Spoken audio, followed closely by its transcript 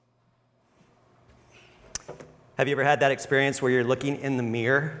Have you ever had that experience where you're looking in the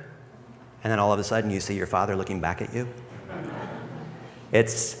mirror and then all of a sudden you see your father looking back at you?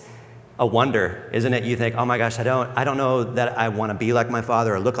 It's a wonder, isn't it? You think, oh my gosh, I don't know that I want to be like my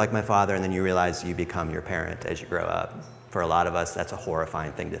father or look like my father, and then you realize you become your parent as you grow up. For a lot of us, that's a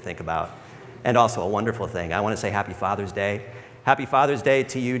horrifying thing to think about, and also a wonderful thing. I want to say Happy Father's Day. Happy Father's Day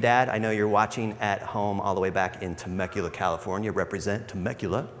to you, Dad. I know you're watching at home all the way back in Temecula, California. Represent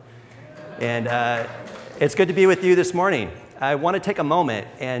Temecula. And it's good to be with you this morning. I want to take a moment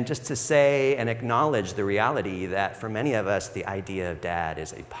and just to say and acknowledge the reality that for many of us, the idea of dad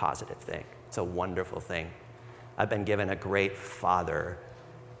is a positive thing. It's a wonderful thing. I've been given a great father.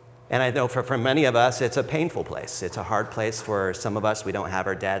 And I know for many of us, it's a painful place. It's a hard place for some of us. We don't have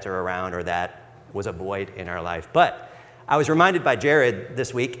our dads are around, or that was a void in our life. But I was reminded by Jared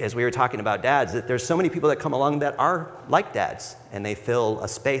this week as we were talking about dads that there's so many people that come along that are like dads, and they fill a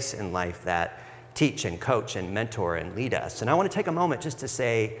space in life that teach and coach and mentor and lead us. And I want to take a moment just to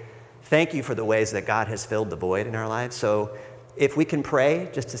say thank you for the ways that God has filled the void in our lives. So if we can pray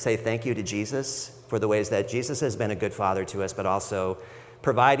just to say thank you to Jesus for the ways that Jesus has been a good father to us, but also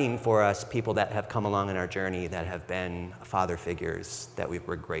providing for us people that have come along in our journey that have been father figures that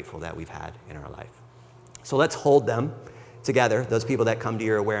we're grateful that we've had in our life. So let's hold them together, those people that come to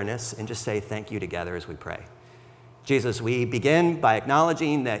your awareness, and just say thank you together as we pray. Jesus, we begin by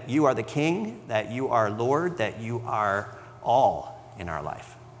acknowledging that you are the King, that you are Lord, that you are all in our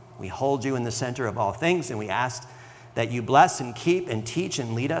life. We hold you in the center of all things, and we ask that you bless and keep and teach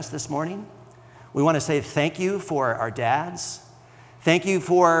and lead us this morning. We want to say thank you for our dads. Thank you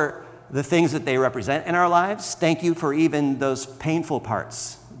for the things that they represent in our lives. Thank you for even those painful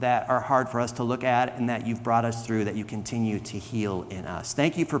parts that are hard for us to look at and that you've brought us through, that you continue to heal in us.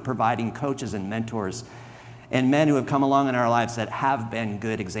 Thank you for providing coaches and mentors and men who have come along in our lives that have been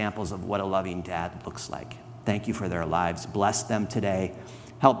good examples of what a loving dad looks like. Thank you for their lives. Bless them today.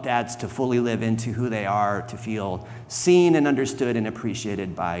 Help dads to fully live into who they are, to feel seen and understood and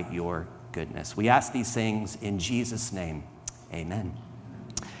appreciated by your goodness. We ask these things in Jesus' name. Amen.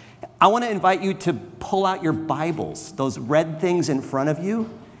 I want to invite you to pull out your Bibles, those red things in front of you.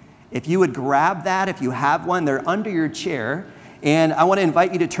 If you would grab that, if you have one, they're under your chair. And I want to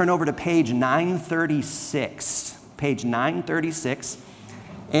invite you to turn over to page 936. Page 936.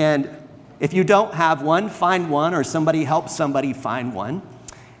 And if you don't have one, find one, or somebody help somebody find one.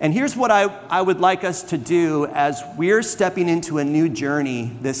 And here's what I would like us to do as we're stepping into a new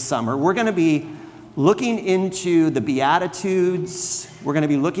journey this summer. We're going to be looking into the Beatitudes. We're going to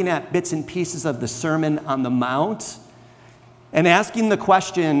be looking at bits and pieces of the Sermon on the Mount and asking the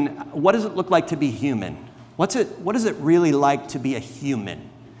question, what does it look like to be human? What is it really like to be a human?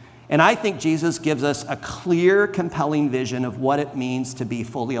 And I think Jesus gives us a clear, compelling vision of what it means to be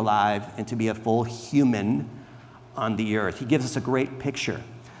fully alive and to be a full human on the earth. He gives us a great picture.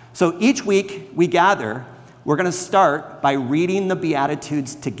 So each week we gather, we're going to start by reading the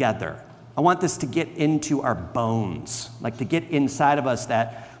Beatitudes together. I want this to get into our bones, like to get inside of us,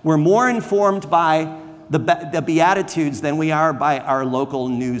 that we're more informed by the Beatitudes than we are by our local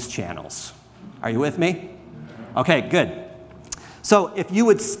news channels. Are you with me? Okay, good. So if you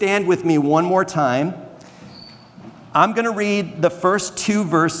would stand with me one more time, I'm going to read the first two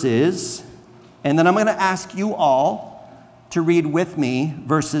verses, and then I'm going to ask you all to read with me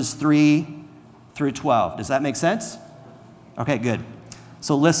verses 3 through 12. Does that make sense? Okay, good.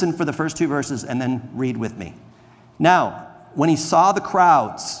 So listen for the first two verses and then read with me. Now, when he saw the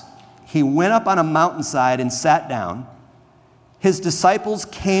crowds, he went up on a mountainside and sat down. His disciples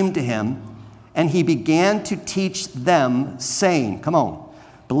came to him, and he began to teach them, saying, come on,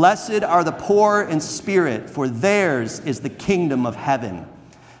 blessed are the poor in spirit, for theirs is the kingdom of heaven.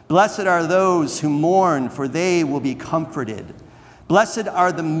 Blessed are those who mourn, for they will be comforted. Blessed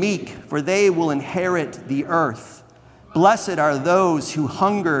are the meek, for they will inherit the earth. Blessed are those who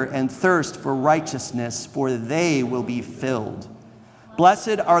hunger and thirst for righteousness, for they will be filled.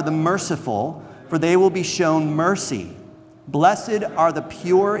 Blessed are the merciful, for they will be shown mercy. Blessed are the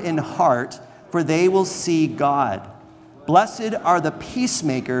pure in heart, for they will see God. Blessed are the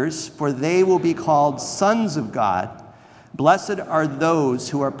peacemakers, for they will be called sons of God. Blessed are those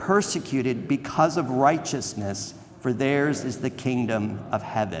who are persecuted because of righteousness, for theirs is the kingdom of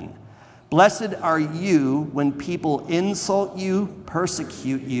heaven. Blessed are you when people insult you,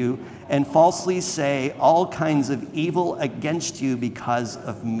 persecute you, and falsely say all kinds of evil against you because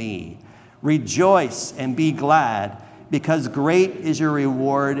of me. Rejoice and be glad, because great is your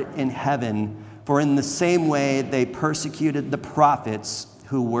reward in heaven, for in the same way they persecuted the prophets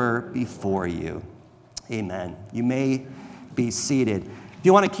who were before you. Amen. You may be seated. If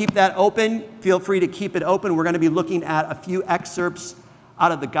you want to keep that open, feel free to keep it open. We're going to be looking at a few excerpts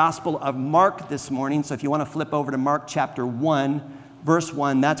out of the Gospel of Mark this morning. So if you want to flip over to Mark chapter 1, verse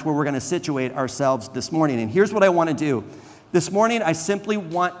 1, that's where we're going to situate ourselves this morning. And here's what I want to do. This morning, I simply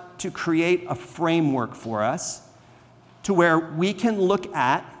want to create a framework for us to where we can look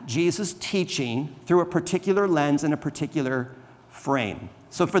at Jesus' teaching through a particular lens and a particular frame.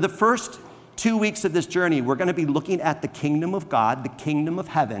 So for the first 2 weeks of this journey, we're going to be looking at the kingdom of God, the kingdom of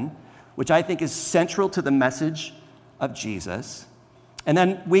heaven, which I think is central to the message of Jesus. And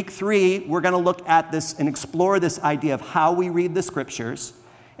then week 3, we're going to look at this and explore this idea of how we read the scriptures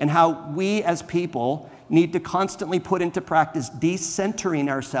and how we as people need to constantly put into practice decentering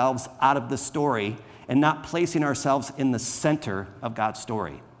ourselves out of the story and not placing ourselves in the center of God's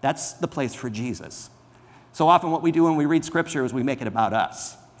story. That's the place for Jesus. So often what we do when we read scripture is we make it about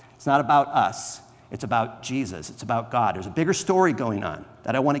us. It's not about us. It's about Jesus. It's about God. There's a bigger story going on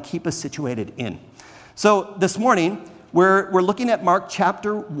that I want to keep us situated in. So this morning, we're looking at Mark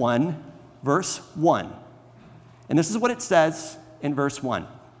chapter 1, verse 1. And this is what it says in verse 1.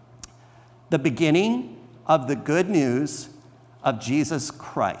 The beginning of the good news of Jesus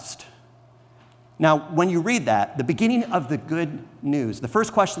Christ. Now, when you read that, the beginning of the good news, the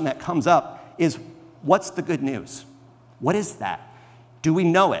first question that comes up is, what's the good news? What is that? Do we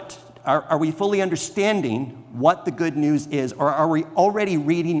know it? Are we fully understanding what the good news is, or are we already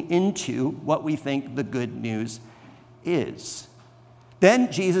reading into what we think the good news is?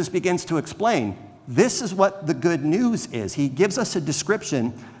 Then Jesus begins to explain, this is what the good news is. He gives us a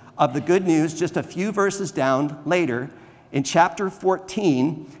description of the good news just a few verses down later. In chapter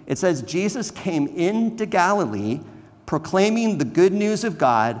 14, it says, Jesus came into Galilee proclaiming the good news of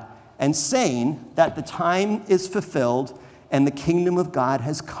God and saying that the time is fulfilled and the kingdom of God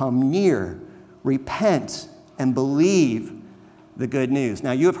has come near. Repent and believe the good news.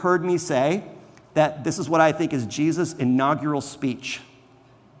 Now, you have heard me say that this is what I think is Jesus' inaugural speech.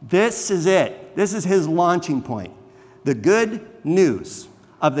 This is it. This is his launching point. The good news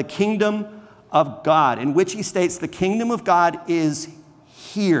of the kingdom of God, in which he states the kingdom of God is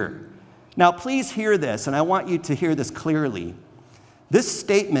here. Now, please hear this, and I want you to hear this clearly. This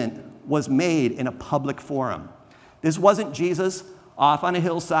statement was made in a public forum. This wasn't Jesus off on a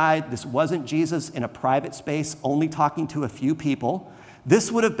hillside. This wasn't Jesus in a private space, only talking to a few people.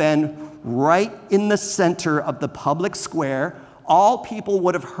 This would have been right in the center of the public square. All people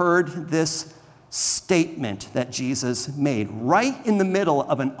would have heard this statement that Jesus made, right in the middle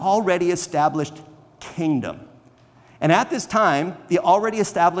of an already established kingdom. And at this time, the already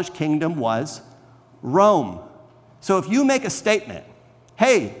established kingdom was Rome. So if you make a statement,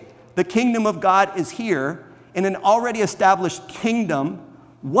 hey, the kingdom of God is here in an already established kingdom,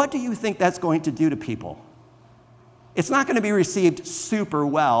 what do you think that's going to do to people? It's not going to be received super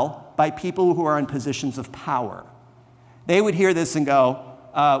well by people who are in positions of power. They would hear this and go,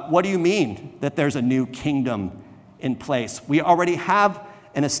 what do you mean that there's a new kingdom in place? We already have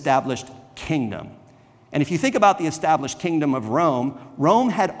an established kingdom. And if you think about the established kingdom of Rome, Rome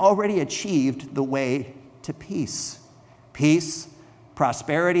had already achieved the way to peace. Peace,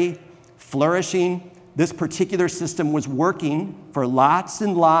 prosperity, flourishing. This particular system was working for lots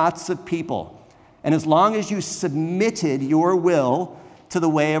and lots of people. And as long as you submitted your will to the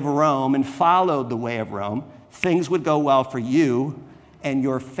way of Rome and followed the way of Rome, things would go well for you and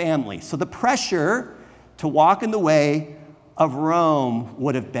your family. So the pressure to walk in the way of Rome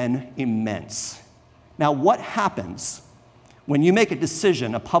would have been immense. Now, what happens when you make a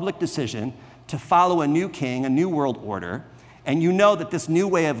decision, a public decision, to follow a new king, a new world order, and you know that this new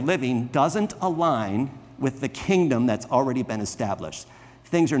way of living doesn't align with the kingdom that's already been established?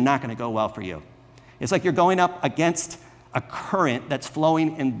 Things are not going to go well for you. It's like you're going up against a current that's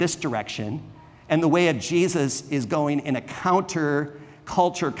flowing in this direction, and the way of Jesus is going in a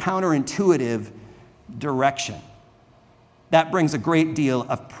counter-culture, counterintuitive direction. That brings a great deal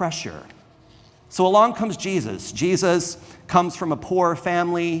of pressure. So along comes Jesus. Jesus comes from a poor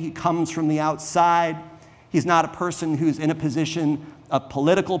family. He comes from the outside. He's not a person who's in a position of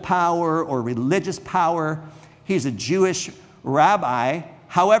political power or religious power. He's a Jewish rabbi.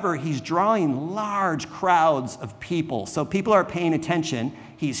 However, he's drawing large crowds of people. So people are paying attention.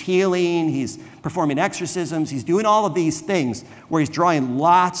 He's healing, he's performing exorcisms, he's doing all of these things where he's drawing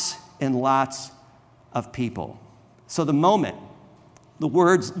lots and lots of people. So the moment the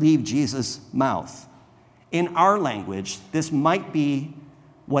words leave Jesus' mouth, in our language, this might be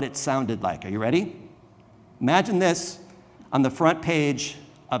what it sounded like. Are you ready? Imagine this on the front page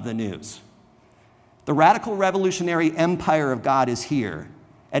of the news. The radical revolutionary empire of God is here,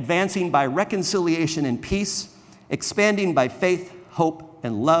 advancing by reconciliation and peace, expanding by faith, hope,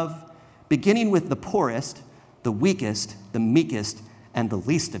 and love, beginning with the poorest, the weakest, the meekest, and the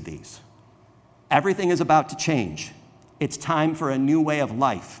least of these. Everything is about to change. It's time for a new way of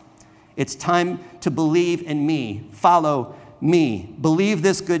life. It's time to believe in me, follow me, believe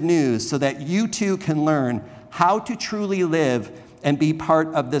this good news so that you too can learn how to truly live and be part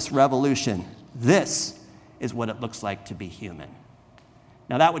of this revolution. This is what it looks like to be human.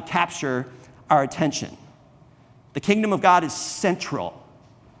 Now that would capture our attention. The kingdom of God is central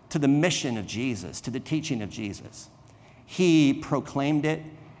to the mission of Jesus, to the teaching of Jesus. He proclaimed it,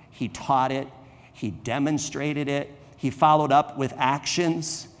 he taught it, he demonstrated it, he followed up with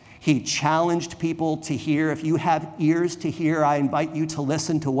actions. He challenged people to hear. If you have ears to hear, I invite you to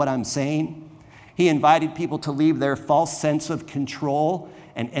listen to what I'm saying. He invited people to leave their false sense of control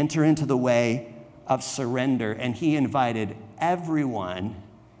and enter into the way of surrender. And he invited everyone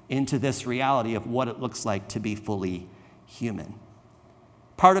into this reality of what it looks like to be fully human.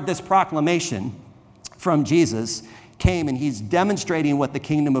 Part of this proclamation from Jesus came, and he's demonstrating what the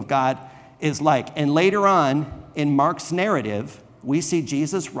kingdom of God is like. And later on in Mark's narrative, we see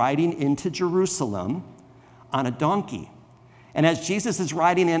Jesus riding into Jerusalem on a donkey. And as Jesus is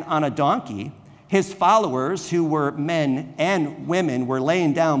riding in on a donkey, his followers, who were men and women, were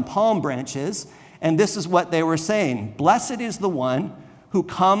laying down palm branches, and this is what they were saying: "Blessed is the one who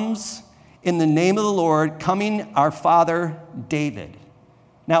comes in the name of the Lord, coming our father David."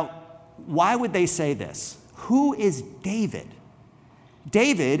 Now, why would they say this? Who is David?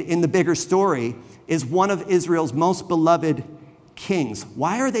 David, in the bigger story, is one of Israel's most beloved kings.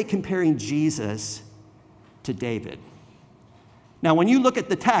 Why are they comparing Jesus to David? Now, when you look at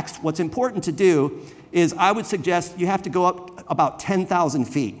the text, what's important to do is I would suggest you have to go up about 10,000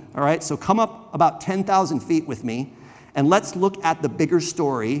 feet, all right? So come up about 10,000 feet with me, and let's look at the bigger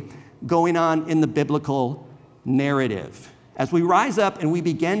story going on in the biblical narrative. As we rise up and we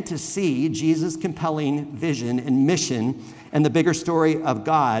begin to see Jesus' compelling vision and mission and the bigger story of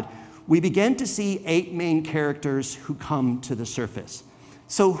God, we begin to see 8 main characters who come to the surface.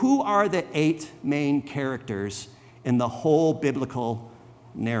 So who are the 8 main characters in the whole biblical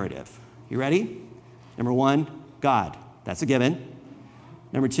narrative? You ready? Number 1, God. That's a given.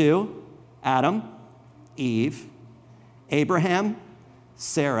 Number 2, Adam, Eve, Abraham,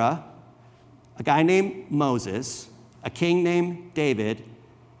 Sarah, a guy named Moses, a king named David,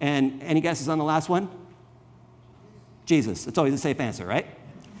 and any guesses on the last one? Jesus. It's always a safe answer, right?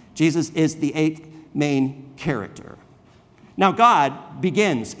 Jesus is the 8th main character. Now, God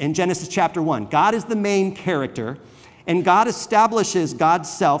begins in Genesis chapter 1. God is the main character, and God establishes God's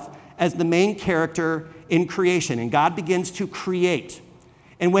self as the main character in creation, and God begins to create.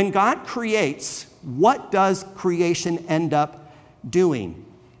 And when God creates, what does creation end up doing?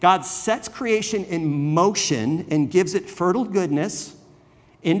 God sets creation in motion and gives it fertile goodness,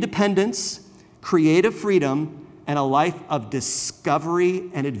 independence, creative freedom, and a life of discovery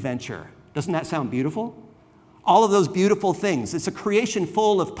and adventure. Doesn't that sound beautiful? All of those beautiful things. It's a creation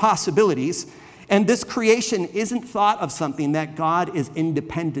full of possibilities, and this creation isn't thought of something that God is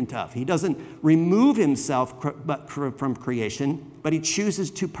independent of. He doesn't remove himself from creation, but he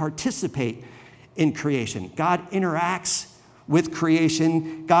chooses to participate in creation. God interacts with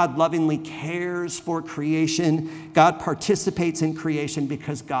creation. God lovingly cares for creation. God participates in creation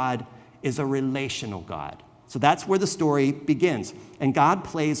because God is a relational God. So that's where the story begins. And God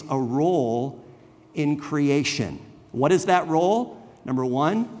plays a role in creation. What is that role? Number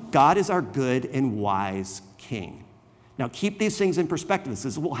 1, God is our good and wise king. Now keep these things in perspective.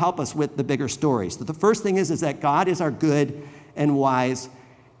 This will help us with the bigger stories. So the first thing is that God is our good and wise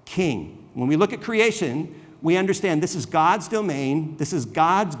king. When we look at creation, we understand this is God's domain. This is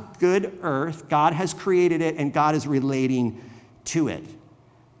God's good earth. God has created it, and God is relating to it.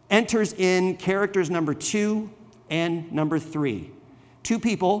 Enters in characters number 2 and number 3. 2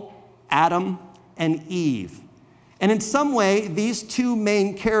 people, Adam and Eve. And in some way, these 2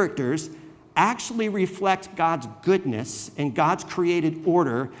 main characters actually reflect God's goodness and God's created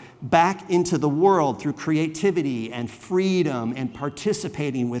order back into the world through creativity and freedom and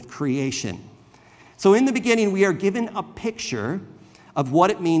participating with creation. So in the beginning, we are given a picture of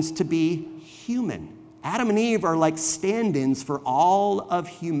what it means to be human. Adam and Eve are like stand-ins for all of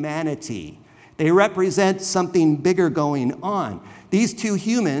humanity. They represent something bigger going on. These 2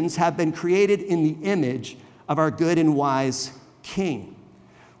 humans have been created in the image of our good and wise king.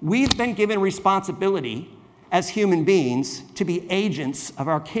 We've been given responsibility as human beings to be agents of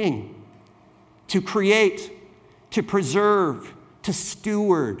our king, to create, to preserve, to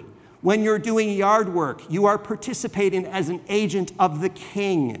steward. When you're doing yard work, you are participating as an agent of the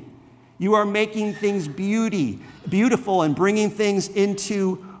king. You are making things beautiful and bringing things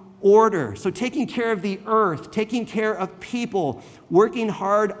into order. So taking care of the earth, taking care of people, working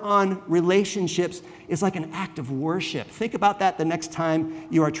hard on relationships is like an act of worship. Think about that the next time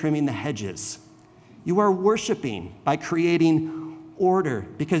you are trimming the hedges. You are worshiping by creating order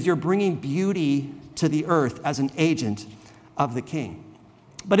because you're bringing beauty to the earth as an agent of the king.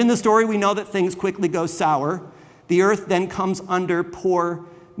 But in the story, we know that things quickly go sour. The earth then comes under poor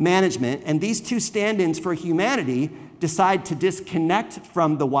management, and these two stand-ins for humanity decide to disconnect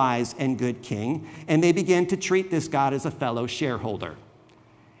from the wise and good king, and they begin to treat this God as a fellow shareholder.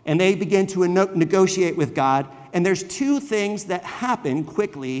 And they begin to negotiate with God, and there's two things that happen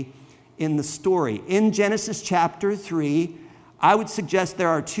quickly in the story. In Genesis chapter 3, I would suggest there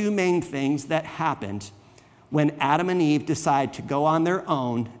are two main things that happened when Adam and Eve decide to go on their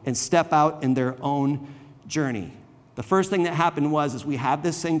own and step out in their own journey. The first thing that happened is we have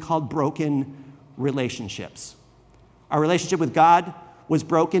this thing called broken relationships. Our relationship with God was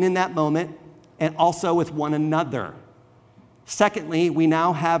broken in that moment and also with one another. Secondly, we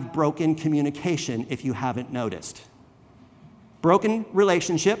now have broken communication, if you haven't noticed. Broken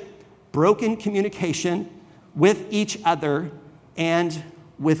relationship, broken communication with each other and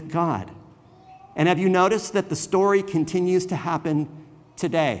with God. And have you noticed that the story continues to happen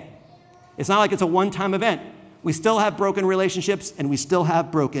today? It's not like it's a one-time event. We still have broken relationships and we still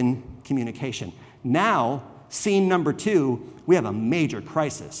have broken communication. Now, scene number 2, we have a major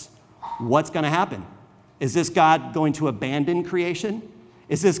crisis. What's going to happen? Is this God going to abandon creation?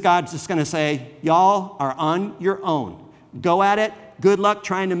 Is this God just going to say, y'all are on your own? Go at it. Good luck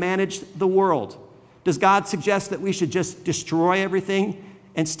trying to manage the world. Does God suggest that we should just destroy everything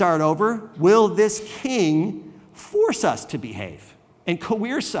and start over? Will this king force us to behave and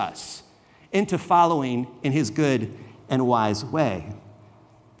coerce us into following in his good and wise way?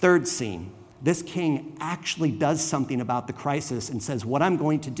 Third scene, this king actually does something about the crisis and says, what I'm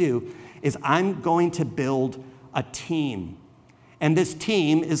going to do is I'm going to build a team. And this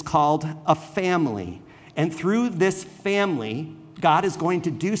team is called a family. And through this family, God is going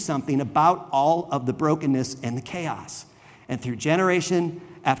to do something about all of the brokenness and the chaos. And through generation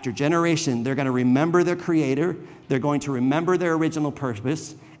after generation, they're going to remember their creator, they're going to remember their original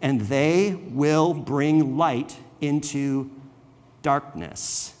purpose, and they will bring light into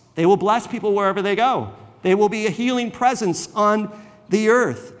darkness. They will bless people wherever they go. They will be a healing presence on the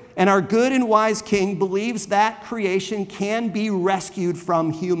earth. And our good and wise king believes that creation can be rescued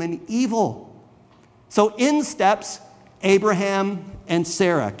from human evil. So in steps Abraham and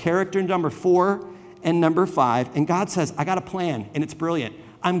Sarah, character number 4 and number 5. And God says, I got a plan, and it's brilliant.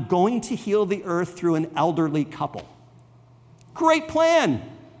 I'm going to heal the earth through an elderly couple. Great plan.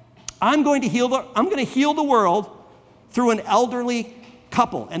 I'm going to heal the world through an elderly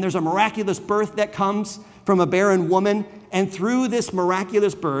couple. And there's a miraculous birth that comes from a barren woman. And through this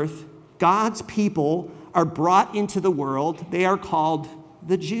miraculous birth, God's people are brought into the world. They are called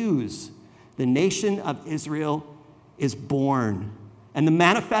the Jews. The nation of Israel is born. And the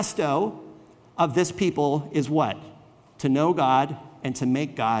manifesto of this people is what? To know God and to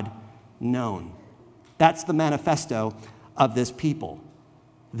make God known. That's the manifesto of this people.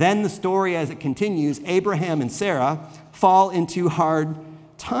 Then the story as it continues, Abraham and Sarah fall into hard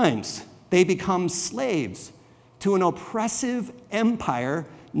times. They become slaves to an oppressive empire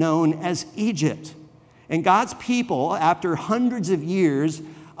known as Egypt. And God's people, after hundreds of years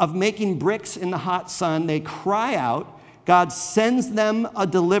of making bricks in the hot sun, they cry out. God sends them a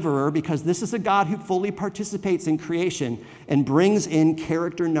deliverer because this is a God who fully participates in creation and brings in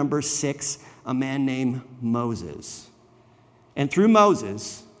character number 6, a man named Moses. And through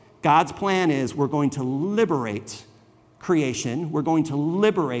Moses, God's plan is we're going to liberate creation. We're going to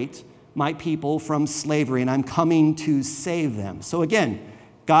liberate my people from slavery, and I'm coming to save them. So again,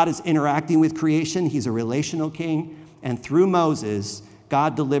 God is interacting with creation. He's a relational king. And through Moses,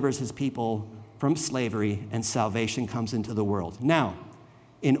 God delivers his people from slavery, and salvation comes into the world. Now,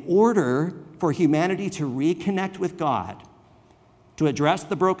 in order for humanity to reconnect with God, to address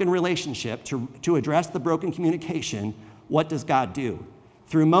the broken relationship, to address the broken communication, what does God do?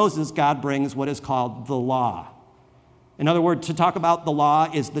 Through Moses, God brings what is called the law. In other words, to talk about the law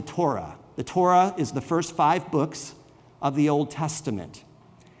is the Torah. The Torah is the first 5 books of the Old Testament.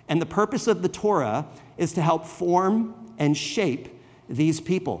 And the purpose of the Torah is to help form and shape these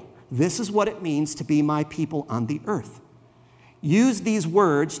people. This is what it means to be my people on the earth. Use these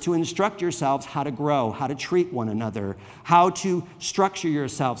words to instruct yourselves how to grow, how to treat one another, how to structure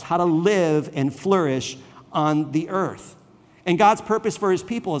yourselves, how to live and flourish on the earth. And God's purpose for his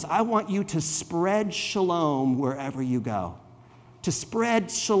people is, I want you to spread shalom wherever you go. to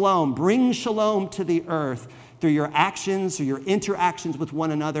spread shalom, bring shalom to the earth through your actions or your interactions with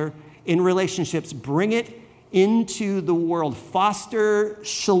one another in relationships. Bring it into the world. Foster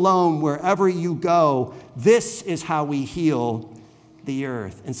shalom wherever you go. This is how we heal the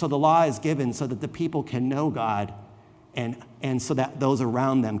earth. And so the law is given so that the people can know God and so that those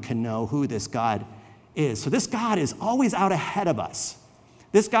around them can know who this God is. So this God is always out ahead of us.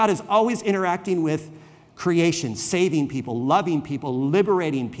 This God is always interacting with creation, saving people, loving people,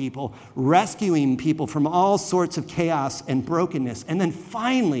 liberating people, rescuing people from all sorts of chaos and brokenness. And then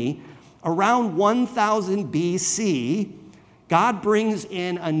finally, around 1000 BC, God brings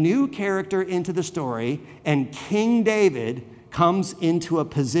in a new character into the story, and King David comes into a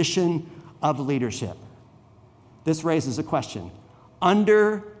position of leadership. This raises a question.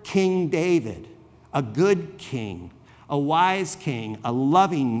 Under King David, a good king, a wise king, a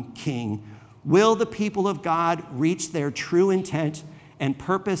loving king, will the people of God reach their true intent and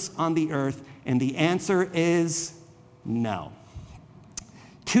purpose on the earth? And the answer is no.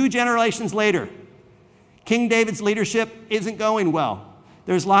 2 generations later, King David's leadership isn't going well.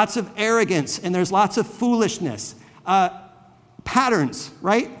 There's lots of arrogance and there's lots of foolishness. Patterns,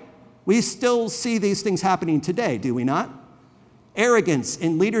 right? We still see these things happening today, do we not? Arrogance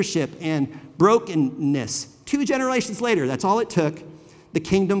in leadership and brokenness. 2 generations later, that's all it took. The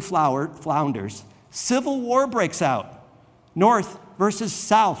kingdom flounders. Civil war breaks out. North versus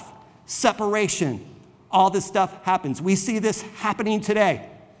south. Separation. All this stuff happens. We see this happening today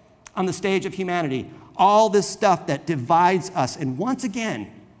on the stage of humanity. All this stuff that divides us. And once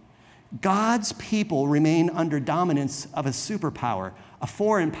again, God's people remain under dominance of a superpower, a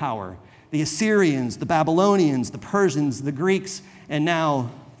foreign power. The Assyrians, the Babylonians, the Persians, the Greeks, and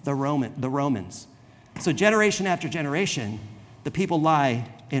now the Romans. So generation after generation, the people lie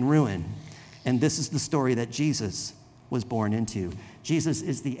in ruin. And this is the story that Jesus was born into. Jesus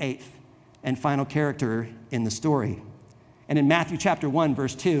is the 8th and final character in the story. And in Matthew chapter 1,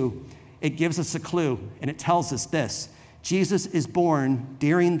 verse 2, it gives us a clue, and it tells us this. Jesus is born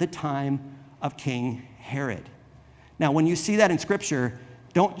during the time of King Herod. Now, when you see that in Scripture,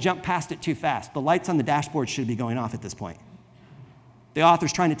 don't jump past it too fast. The lights on the dashboard should be going off at this point. The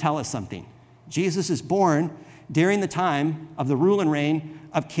author's trying to tell us something. Jesus is born during the time of the rule and reign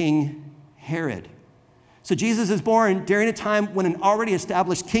of King Herod. So Jesus is born during a time when an already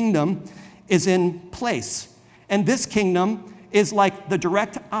established kingdom is in place. And this kingdom is like the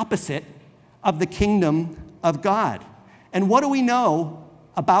direct opposite of the kingdom of God. And what do we know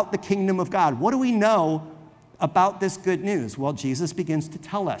about the kingdom of God? What do we know about this good news? Well, Jesus begins to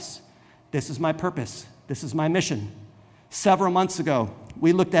tell us, this is my purpose. This is my mission. Several months ago,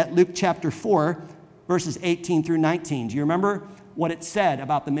 we looked at Luke chapter 4, verses 18 through 19. Do you remember what it said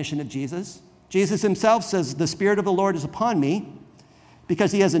about the mission of Jesus? Jesus himself says, the Spirit of the Lord is upon me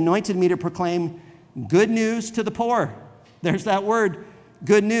because he has anointed me to proclaim good news to the poor. There's that word,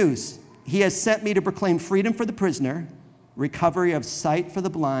 good news. He has sent me to proclaim freedom for the prisoner, recovery of sight for the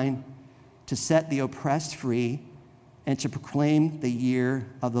blind, to set the oppressed free, and to proclaim the year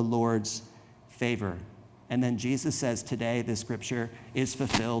of the Lord's favor. And then Jesus says today, this scripture is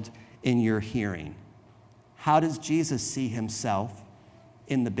fulfilled in your hearing. How does Jesus see himself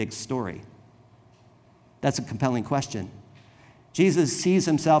in the big story? That's a compelling question. Jesus sees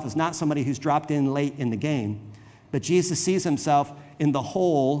himself as not somebody who's dropped in late in the game, but Jesus sees himself in the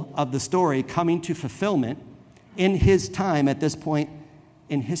whole of the story coming to fulfillment in his time at this point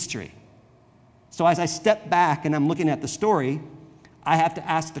in history. So as I step back and I'm looking at the story, I have to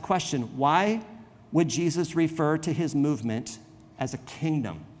ask the question, why would Jesus refer to his movement as a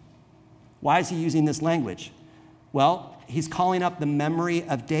kingdom? Why is he using this language? Well, he's calling up the memory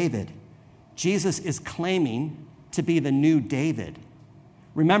of David. Jesus is claiming to be the new David.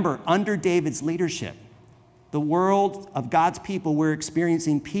 Remember, under David's leadership, the world of God's people were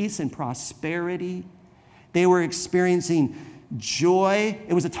experiencing peace and prosperity. They were experiencing joy.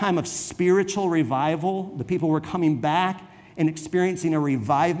 It was a time of spiritual revival. The people were coming back and experiencing a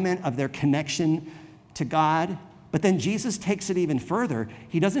revivement of their connection to God. But then Jesus takes it even further.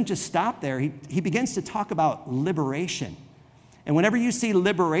 He doesn't just stop there. He begins to talk about liberation. And whenever you see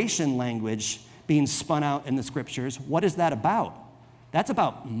liberation language being spun out in the scriptures, what is that about? That's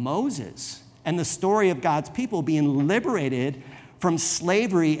about Moses and the story of God's people being liberated from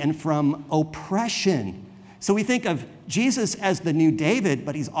slavery and from oppression. So we think of Jesus as the new David,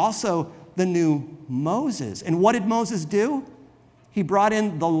 but he's also the new Moses. And what did Moses do? He brought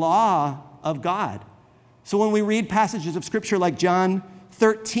in the law of God. So when we read passages of scripture like John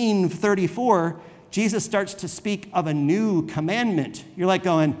 13:34, Jesus starts to speak of a new commandment. You're like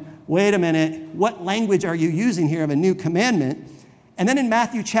going, wait a minute, what language are you using here of a new commandment? And then in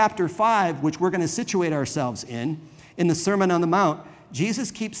Matthew chapter 5, which we're going to situate ourselves in the Sermon on the Mount,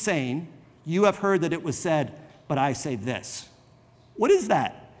 Jesus keeps saying, you have heard that it was said, but I say this. What is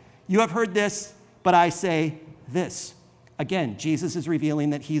that? You have heard this, but I say this. Again, Jesus is revealing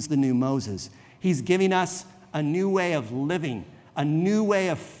that he's the new Moses. He's giving us a new way of living, a new way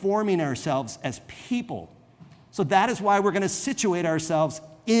of forming ourselves as people. So that is why we're going to situate ourselves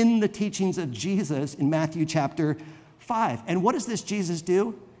in the teachings of Jesus in Matthew chapter 5. And what does this Jesus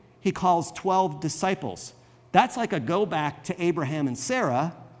do? He calls 12 disciples. That's like a go back to Abraham and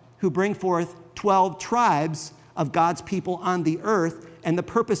Sarah, who bring forth 12 tribes of God's people on the earth. And the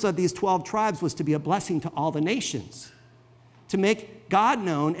purpose of these 12 tribes was to be a blessing to all the nations, to make God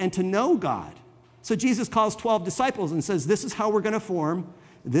known and to know God. So Jesus calls 12 disciples and says, this is how we're going to form.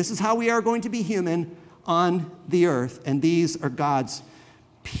 This is how we are going to be human on the earth. And these are God's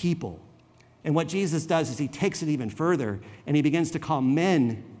people. And what Jesus does is he takes it even further and he begins to call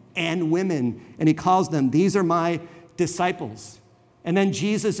men and women, and he calls them, these are my disciples. And then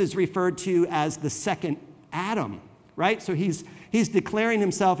Jesus is referred to as the second Adam, right? So he's declaring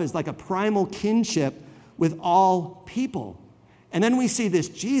himself as like a primal kinship with all people. And then we see this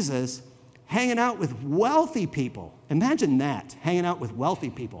Jesus hanging out with wealthy people. Imagine that, hanging out with wealthy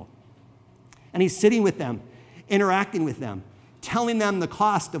people. And he's sitting with them, interacting with them, telling them the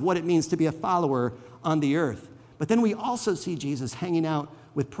cost of what it means to be a follower on the earth. But then we also see Jesus hanging out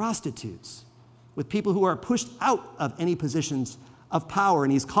with prostitutes, with people who are pushed out of any positions of power.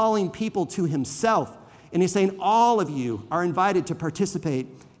 And he's calling people to himself. And he's saying, all of you are invited to participate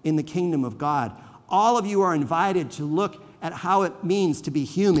in the kingdom of God. All of you are invited to look at how it means to be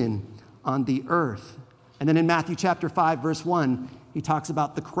human on the earth. And then in Matthew chapter 5, verse 1, he talks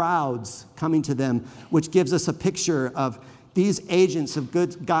about the crowds coming to them, which gives us a picture of these agents of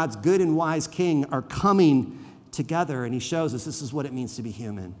God's good and wise king are coming together. And he shows us this is what it means to be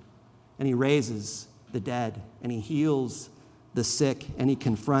human. And he raises the dead, and he heals the sick, and he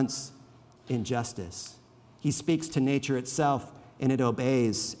confronts injustice. He speaks to nature itself, and it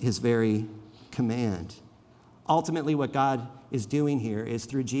obeys his very command. Ultimately, what God is doing here is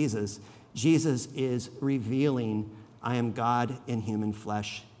through Jesus, Jesus is revealing, I am God in human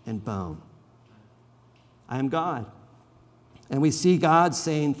flesh and bone. I am God. And we see God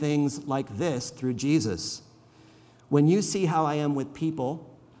saying things like this through Jesus. When you see how I am with people,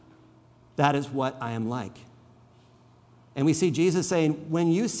 that is what I am like. And we see Jesus saying, when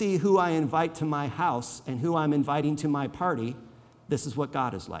you see who I invite to my house and who I'm inviting to my party, this is what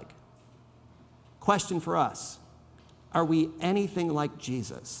God is like. Question for us, are we anything like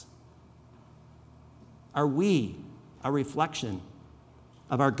Jesus? Are we a reflection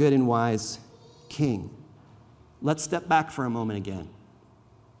of our good and wise King? Let's step back for a moment again.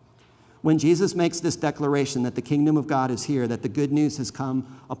 When Jesus makes this declaration that the kingdom of God is here, that the good news has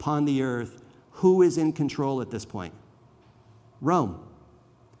come upon the earth, who is in control at this point? Rome.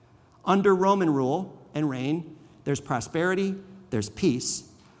 Under Roman rule and reign, there's prosperity, there's peace.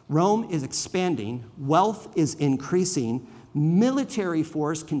 Rome is expanding, wealth is increasing, military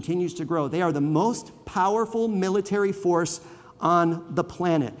force continues to grow. They are the most powerful military force on the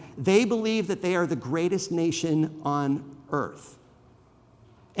planet. They believe that they are the greatest nation on earth.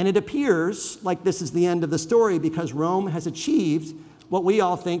 And it appears like this is the end of the story because Rome has achieved what we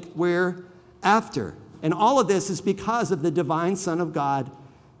all think we're after. And all of this is because of the divine Son of God,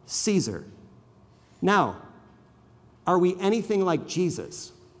 Caesar. Now, are we anything like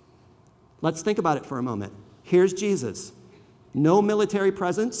Jesus? Let's think about it for a moment. Here's Jesus. No military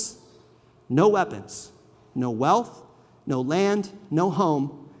presence, no weapons, no wealth, no land, no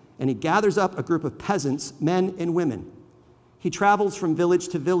home, and he gathers up a group of peasants, men and women. He travels from village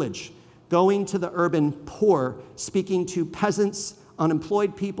to village, going to the urban poor, speaking to peasants,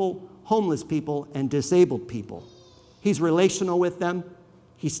 unemployed people, homeless people, and disabled people. He's relational with them.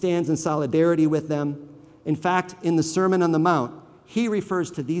 He stands in solidarity with them. In fact, in the Sermon on the Mount, he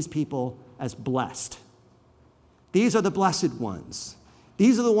refers to these people as blessed. These are the blessed ones.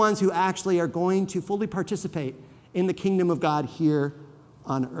 These are the ones who actually are going to fully participate in the kingdom of God here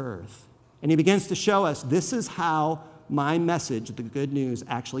on earth. And he begins to show us this is how my message, the good news,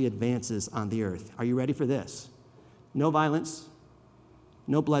 actually advances on the earth. Are you ready for this? No violence,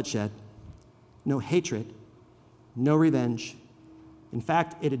 no bloodshed, no hatred, no revenge. In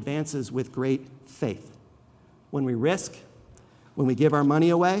fact, it advances with great faith. When we risk, when we give our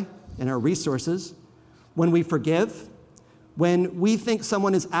money away and our resources, when we forgive, when we think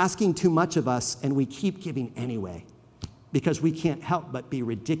someone is asking too much of us and we keep giving anyway because we can't help but be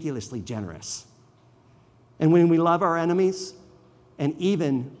ridiculously generous. And when we love our enemies, and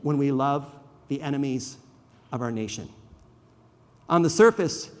even when we love the enemies of our nation. On the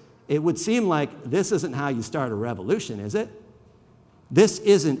surface, it would seem like this isn't how you start a revolution, is it? This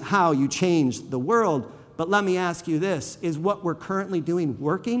isn't how you change the world. But let me ask you this, is what we're currently doing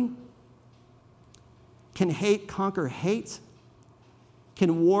working? Can hate conquer hate?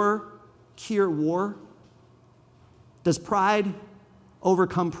 Can war cure war? Does pride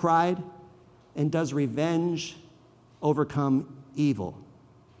overcome pride? And does revenge overcome evil?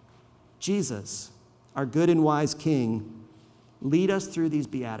 Jesus, our good and wise King, lead us through these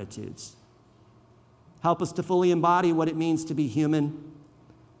Beatitudes. Help us to fully embody what it means to be human.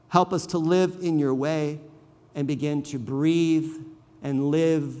 Help us to live in your way and begin to breathe and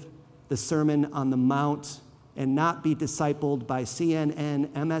live the Sermon on the Mount and not be discipled by CNN,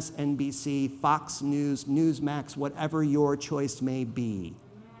 MSNBC, Fox News, Newsmax, whatever your choice may be.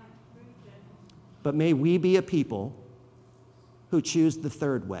 But may we be a people who choose the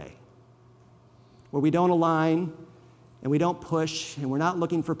third way, where we don't align and we don't push and we're not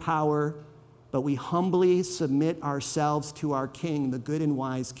looking for power, but we humbly submit ourselves to our King, the good and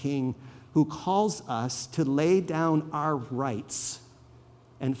wise King, who calls us to lay down our rights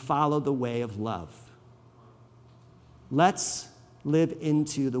and follow the way of love. Let's live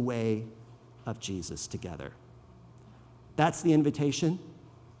into the way of Jesus together. That's the invitation.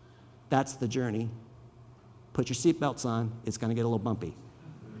 That's the journey. Put your seatbelts on. It's going to get a little bumpy.